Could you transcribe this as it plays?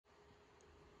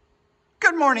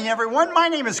Good morning, everyone. My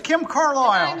name is Kim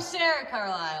Carlisle. And I'm Sarah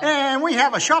Carlisle. And we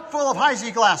have a shop full of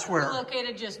Heisey glassware. We're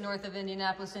located just north of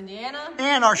Indianapolis, Indiana.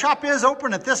 And our shop is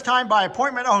open at this time by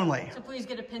appointment only. So please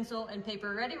get a pencil and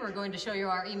paper ready. We're going to show you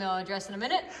our email address in a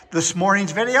minute. This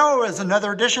morning's video is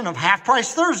another edition of Half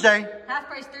Price Thursday. Half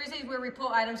Price Thursday is where we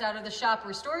pull items out of the shop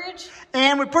for storage.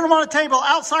 And we put them on a table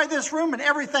outside this room, and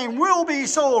everything will be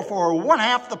sold for one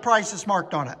half the price that's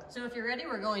marked on it. So if you're ready,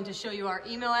 we're going to show you our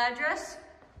email address.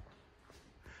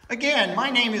 Again, my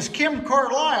name is Kim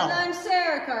Carlisle. And I'm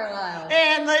Sarah Carlisle.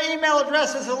 And the email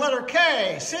address is the letter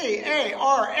K, C-A-R-L-I-S-L.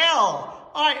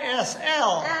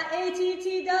 At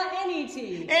att.net.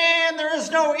 And there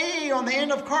is no E on the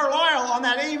end of Carlisle on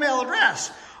that email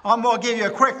address. I'm going to give you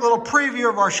a quick little preview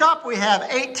of our shop. We have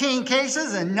 18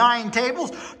 cases and 9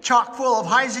 tables, chock full of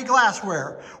Heisey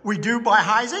glassware. We do buy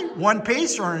Heisey, one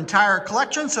piece or an entire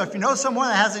collection. So if you know someone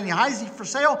that has any Heisey for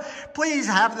sale, please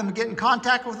have them get in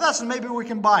contact with us and maybe we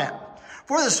can buy it.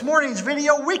 For this morning's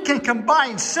video, we can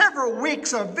combine several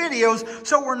weeks of videos,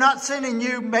 so we're not sending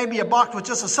you maybe a box with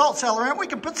just a salt cellar in it. We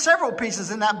can put several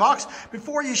pieces in that box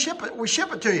before you ship it. We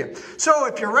ship it to you. So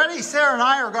if you're ready, Sarah and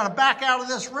I are going to back out of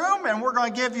this room, and we're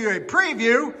going to give you a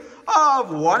preview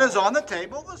of what is on the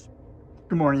table this morning.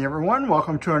 Good morning, everyone.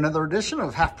 Welcome to another edition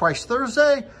of Half Price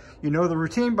Thursday. You know the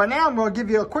routine by now. I'm going to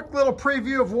give you a quick little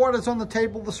preview of what is on the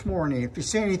table this morning. If you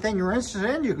see anything you're interested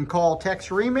in, you can call,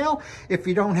 text, or email. If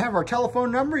you don't have our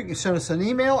telephone number, you can send us an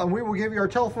email, and we will give you our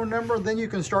telephone number. Then you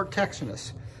can start texting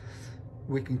us.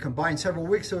 We can combine several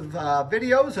weeks of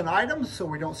videos and items, so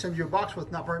we don't send you a box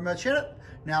with not very much in it.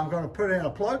 Now I'm going to put in a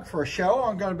plug for a show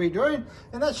I'm going to be doing,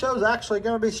 and that show is actually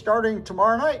going to be starting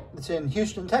tomorrow night. It's in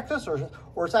Houston, Texas,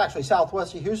 or it's actually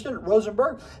southwest of Houston,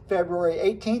 Rosenberg, February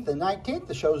 18th and 19th.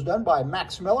 The show's done by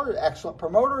Max Miller, excellent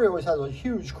promoter. He always has a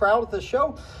huge crowd at this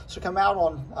show. So come out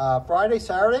on Friday,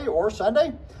 Saturday, or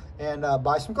Sunday and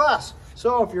buy some glass.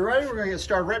 So if you're ready, we're going to get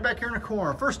started right back here in the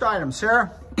corner. First item,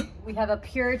 Sarah. We have a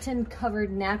Puritan covered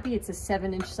nappy. It's a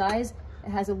 7-inch size. It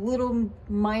has a little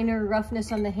minor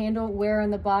roughness on the handle, wear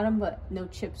on the bottom, but no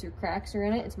chips or cracks are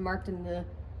in it. It's marked in the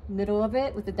middle of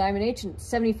it with the diamond H, and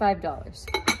it's $75.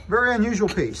 Very unusual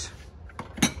piece.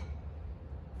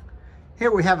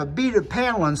 Here we have a beaded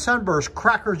panel and sunburst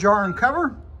cracker jar and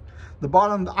cover. The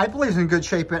bottom, I believe, is in good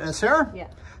shape, isn't it, Sarah? Yeah.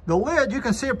 The lid, you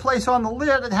can see a place on the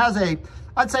lid. It has a,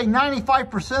 I'd say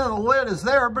 95% of the lid is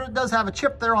there, but it does have a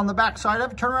chip there on the back side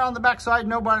of it. Turn around on the back side,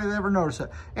 nobody will ever notice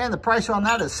it. And the price on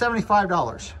that is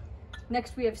 $75.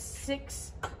 Next, we have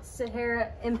 6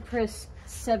 Sahara Empress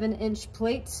 7-inch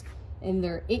plates, and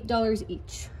they're $8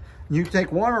 each. You can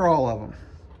take one or all of them.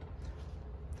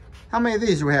 How many of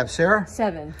these do we have, Sarah?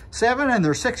 7. 7, and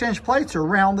they're 6-inch plates are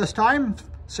round this time.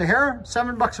 Sahara,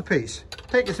 $7 a piece.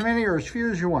 Take as many or as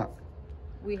few as you want.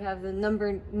 We have the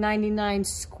number 99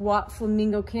 squat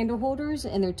flamingo candle holders,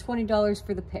 and they're $20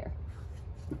 for the pair.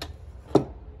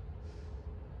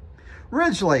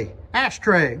 Ridgely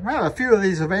ashtray. I have a few of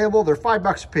these available. They're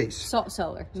 $5 a piece. Salt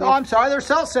cellar. So I'm sorry, they're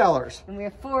salt cellars. And we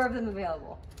have 4 of them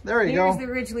available. There you go. Here's the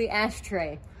Ridgely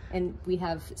ashtray. And we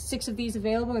have 6 of these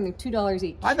available, and they're $2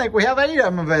 each. I think we have 8 of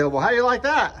them available. How do you like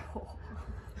that?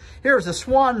 Here's a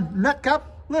Swan nut cup.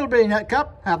 Little bitty nut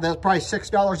cup, have that price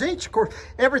 $6 each. Of course,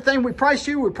 everything we price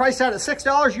that at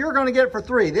 $6. You're going to get it for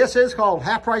 $3. This is called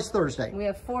Half Price Thursday. We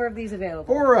have 4 of these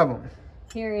available. 4 of them.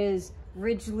 Here is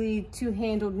Ridgely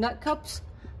 2-handled nut cups.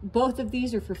 Both of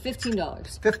these are for $15.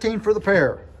 $15 for the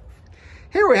pair.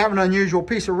 Here we have an unusual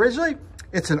piece of Ridgely.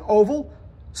 It's an oval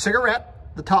cigarette.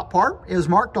 The top part is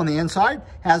marked on the inside,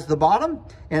 has the bottom,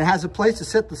 and it has a place to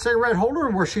sit the cigarette holder,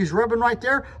 and where she's rubbing right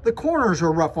there, the corners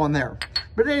are rough on there.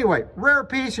 But anyway, rare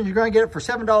piece, and you're going to get it for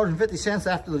 $7.50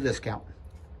 after the discount.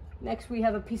 Next, we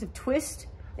have a piece of twist.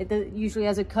 It usually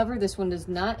has a cover. This one does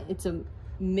not. It's a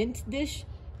mint dish.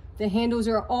 The handles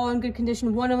are all in good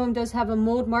condition. One of them does have a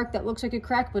mold mark that looks like a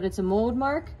crack, but it's a mold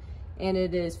mark, and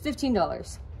it is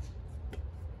 $15.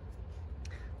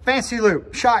 Fancy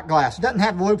loop, shot glass. Doesn't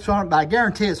have the loops on it, but I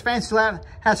guarantee it's fancy loop.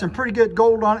 Has some pretty good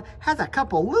gold on it. Has a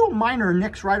couple little minor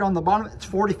nicks right on the bottom. It's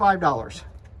 $45.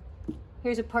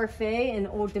 Here's a parfait in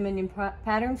Old Dominion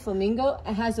pattern, flamingo.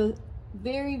 It has a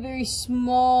very, very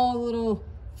small little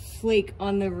flake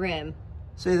on the rim.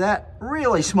 See that?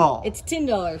 Really small. It's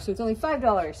 $10, so it's only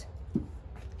 $5.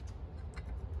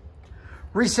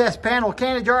 Recessed panel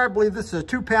candy jar. I believe this is a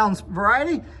 2-pound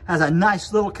variety. Has a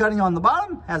nice little cutting on the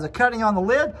bottom. Has a cutting on the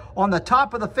lid. On the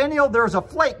top of the finial, there's a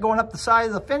flake going up the side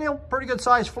of the finial. Pretty good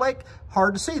size flake.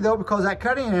 Hard to see though because of that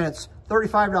cutting, and it's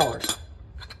 $35.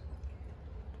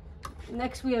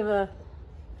 Next we have a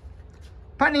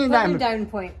Putney and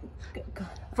Diamond Point.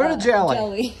 for the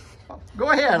jelly.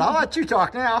 Go ahead. I'll let you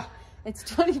talk now. It's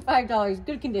 $25,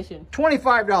 good condition.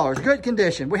 $25, good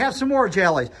condition. We have some more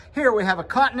jellies. Here we have a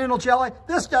continental jelly.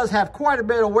 This does have quite a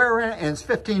bit of wear in it, and it's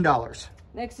 $15.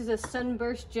 Next is a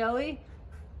sunburst jelly.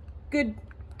 Good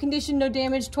condition, no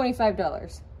damage,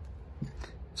 $25.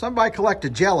 Somebody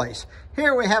collected jellies.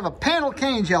 Here we have a panel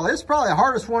cane jelly. This is probably the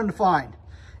hardest one to find.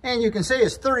 And you can see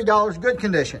it's $30, good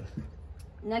condition.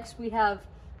 Next we have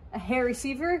a hair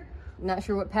receiver. Not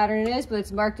sure what pattern it is, but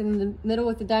it's marked in the middle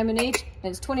with the diamond H, and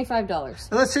it's $25.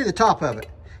 Now let's see the top of it.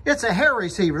 It's a hair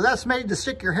receiver. That's made to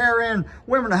stick your hair in.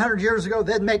 Women 100 years ago,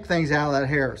 they'd make things out of that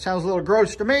hair. Sounds a little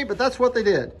gross to me, but that's what they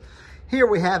did. Here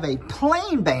we have a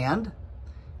plain band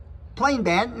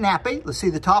nappy. Let's see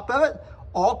the top of it.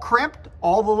 All crimped.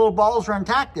 All the little balls are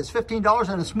intact. It's $15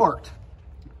 and it's marked.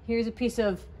 Here's a piece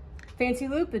of fancy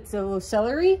loop. It's a little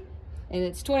celery, and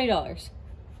it's $20.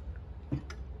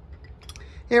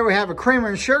 Here we have a creamer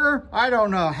and sugar. I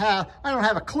don't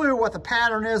have a clue what the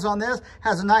pattern is on this.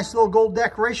 Has a nice little gold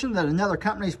decoration that another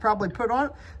company's probably put on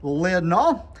it. The lid and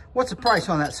all. What's the price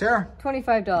on that, Sarah?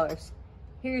 $25.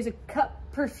 Here's a cup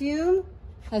perfume.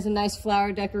 Has a nice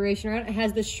flower decoration around it. It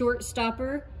has the short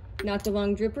stopper, not the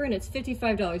long dripper, and it's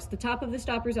 $55. The top of the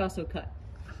stopper is also cut.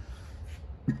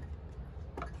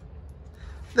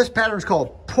 This pattern is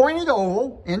called Pointed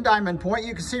Oval in diamond point.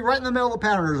 You can see right in the middle of the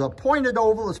pattern, there's a pointed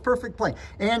oval that's perfect plane.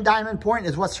 And diamond point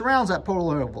is what surrounds that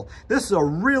polar oval. This is a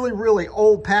really, really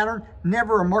old pattern,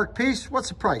 never a marked piece. What's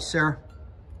the price, Sarah?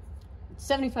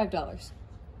 $75.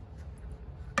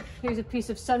 Here's a piece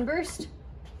of sunburst.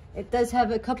 It does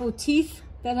have a couple of teeth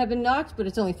that have been knocked, but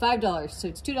it's only $5, so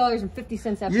it's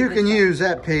 $2.50 after You can use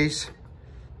that piece.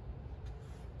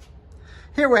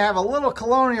 Here we have a little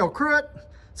colonial cruet.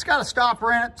 It's got a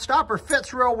stopper in it. Stopper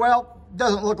fits real well.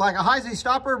 Doesn't look like a Heisey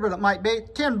stopper, but it might be.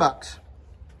 $10.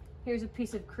 Here's a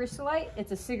piece of chrysolite.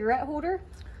 It's a cigarette holder,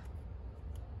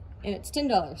 and it's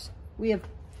 $10. We have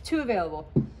 2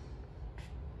 available.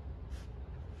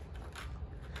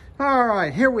 All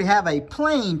right, here we have a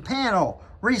plain panel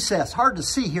recess. Hard to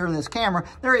see here in this camera.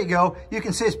 There you go. You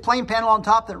can see it's plain panel on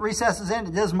top that recesses in.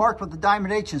 It is marked with the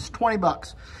diamond H. It's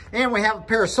 $20. And we have a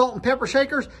pair of salt and pepper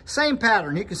shakers. Same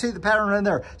pattern. You can see the pattern in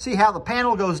there. See how the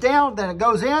panel goes down, then it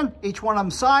goes in. Each one of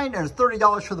them signed, and it's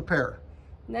 $30 for the pair.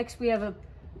 Next we have I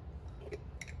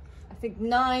think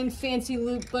 9 fancy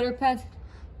loop butter pads.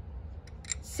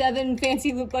 7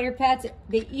 fancy loop butter pads.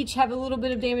 They each have a little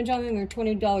bit of damage on them. They're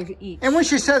 $20 each. And when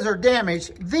she says they're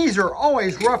damaged, these are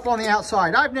always rough on the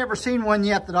outside. I've never seen one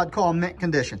yet that I'd call mint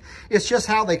condition. It's just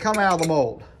how they come out of the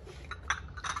mold.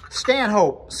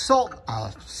 Stanhope, salt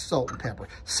and pepper.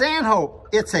 Stanhope,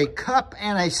 it's a cup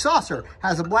and a saucer.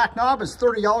 Has a black knob. It's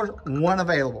 $30. One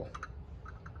available.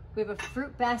 We have a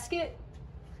fruit basket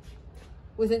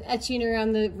with an etching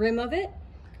around the rim of it,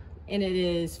 and it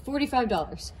is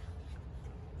 $45.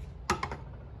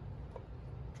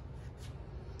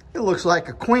 It looks like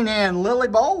a Queen Anne lily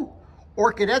bowl,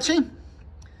 orchid etching.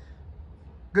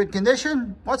 Good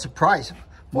condition. What's the price?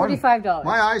 $45.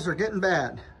 My eyes are getting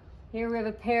bad. Here we have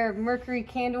a pair of Mercury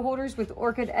candle holders with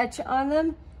orchid etch on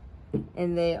them,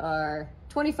 and they are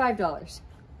 $25.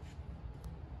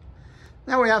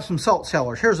 Now we have some salt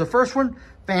cellars. Here's the first one,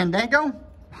 Fandango,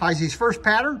 Heisey's first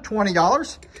pattern,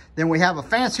 $20. Then we have a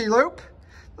fancy loop,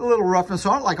 a little roughness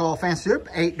on it like all fancy loop,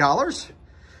 $8.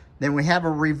 Then we have a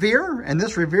Revere, and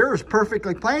this Revere is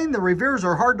perfectly plain. The Reveres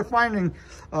are hard to find in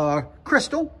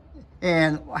crystal.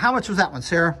 And how much was that one,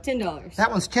 Sarah? $10. That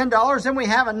one's $10. Then we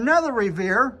have another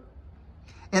Revere,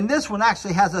 and this one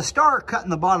actually has a star cut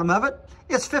in the bottom of it.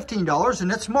 It's $15,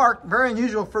 and it's marked. Very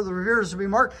unusual for the Reveres to be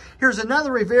marked. Here's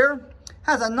another Revere.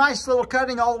 Has a nice little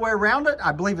cutting all the way around it.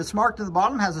 I believe it's marked in the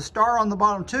bottom. Has a star on the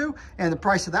bottom too. And the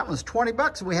price of that one's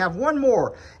 $20. We have one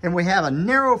more, and we have a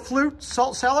narrow flute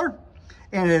salt cellar,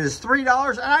 and it is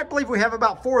 $3. And I believe we have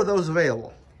about 4 of those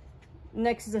available.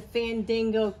 Next is a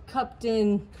Fandango cupped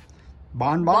in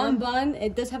Bonbon.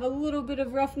 It does have a little bit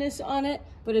of roughness on it,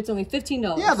 but it's only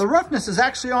 $15. Yeah, the roughness is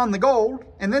actually on the gold,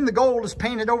 and then the gold is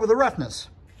painted over the roughness.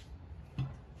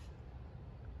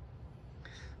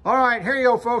 All right, here you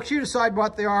go, folks. You decide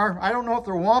what they are. I don't know if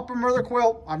they're wampum or they're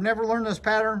quilt. I've never learned this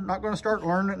pattern. Not going to start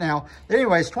learning it now.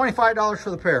 Anyways, $25 for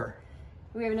the pair.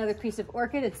 We have another piece of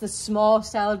orchid. It's the small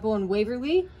salad bowl in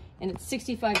Waverly, and it's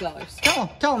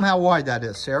 $65. Tell them how wide that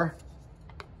is, Sarah.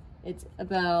 It's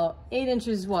about 8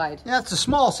 inches wide. Yeah, it's a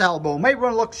small salad bowl. Maybe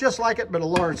one looks just like it, but a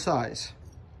large size.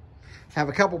 Have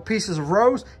a couple pieces of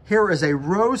rose. Here is a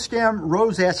rose stem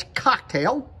rose etch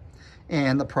cocktail.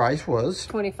 And the price was?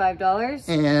 $25.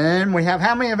 And we have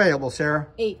how many available, Sarah?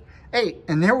 8. 8.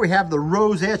 And there we have the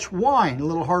rose etch wine. A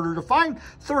little harder to find.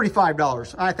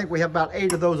 $35. I think we have about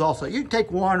 8 of those also. You can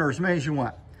take 1 or as many as you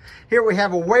want. Here we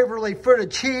have a Waverly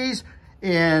footed cheese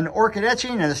in orchid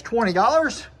etching, and it's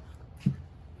 $20.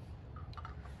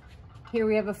 Here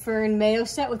we have a fern mayo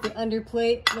set with the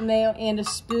underplate, the mayo, and a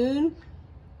spoon.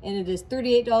 And it is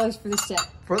 $38 for the set.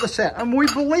 For the set. And we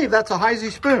believe that's a Heisey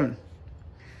spoon.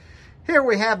 Here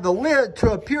we have the lid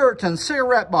to a Puritan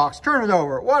cigarette box. Turn it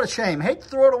over. What a shame. Hate to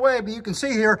throw it away, but you can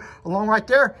see here, along right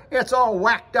there, it's all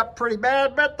whacked up pretty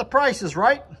bad, but the price is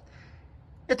right.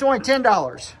 It's only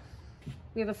 $10.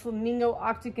 We have a Flamingo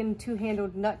Octagon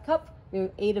two-handled nut cup. There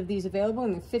are 8 of these available,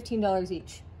 and they're $15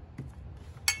 each.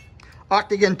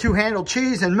 Octagon two-handled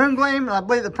cheese and moon gleam, and I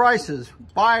believe the price is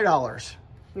 $5.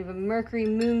 We have a Mercury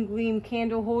Moon Gleam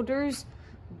candle holders.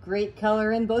 Great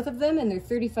color in both of them, and they're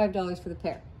 $35 for the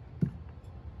pair.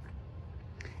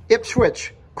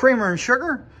 Ipswich creamer and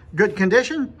sugar, good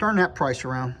condition. Turn that price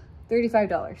around.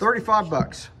 $35. 35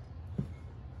 bucks.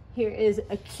 Here is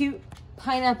a cute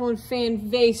pineapple and fan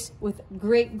vase with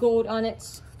great gold on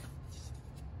it.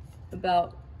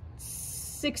 About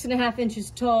 6.5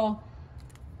 inches tall,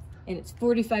 and it's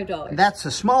 $45. That's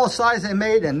the smallest size they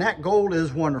made, and that gold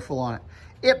is wonderful on it.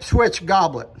 Ipswich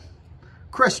goblet,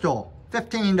 crystal,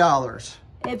 $15.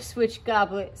 Ipswich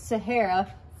goblet,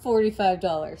 Sahara,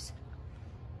 $45.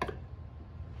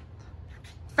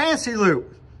 Fancy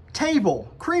loop,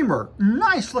 table, creamer,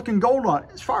 nice looking gold on it.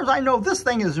 As far as I know, this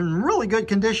thing is in really good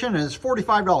condition and it's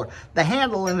 $45. The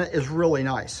handle in it is really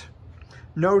nice.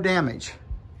 No damage.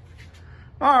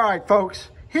 All right, folks,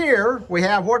 here we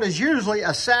have what is usually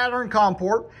a Saturn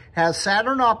comport, has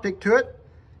Saturn optic to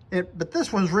it, but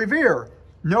this one's Revere.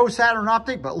 No Saturn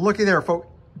optic, but looky there, folks.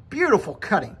 Beautiful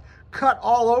cutting. Cut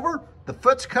all over, the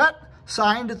foot's cut,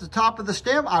 signed at the top of the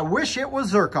stem. I wish it was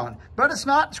zircon, but it's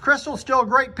not. It's crystal, still a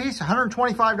great piece,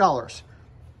 $125.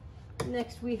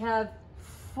 Next we have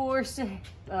 4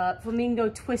 Flamingo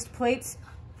twist plates.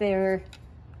 They're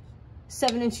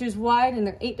 7 inches wide and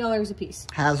they're $8 a piece.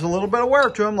 Has a little bit of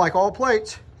wear to them, like all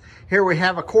plates. Here we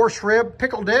have a coarse rib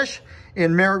pickle dish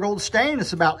in marigold stain.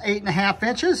 It's about 8.5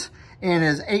 inches and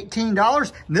is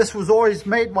 $18. And this was always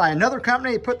made by another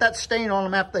company. They put that stain on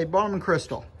them after they bought them in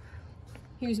crystal.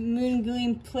 Here's Moon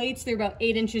Gleam plates. They're about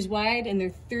 8 inches wide and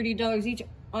they're $30 each.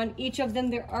 On each of them,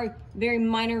 there are very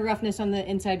minor roughness on the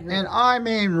inside rim. And I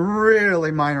mean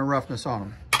really minor roughness on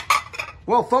them.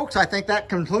 Well, folks, I think that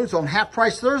concludes on Half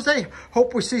Price Thursday.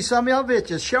 Hope we see some of you at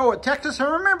the show at Texas. And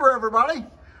remember, everybody,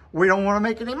 we don't want to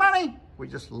make any money. We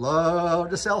just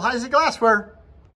love to sell Heisey glassware.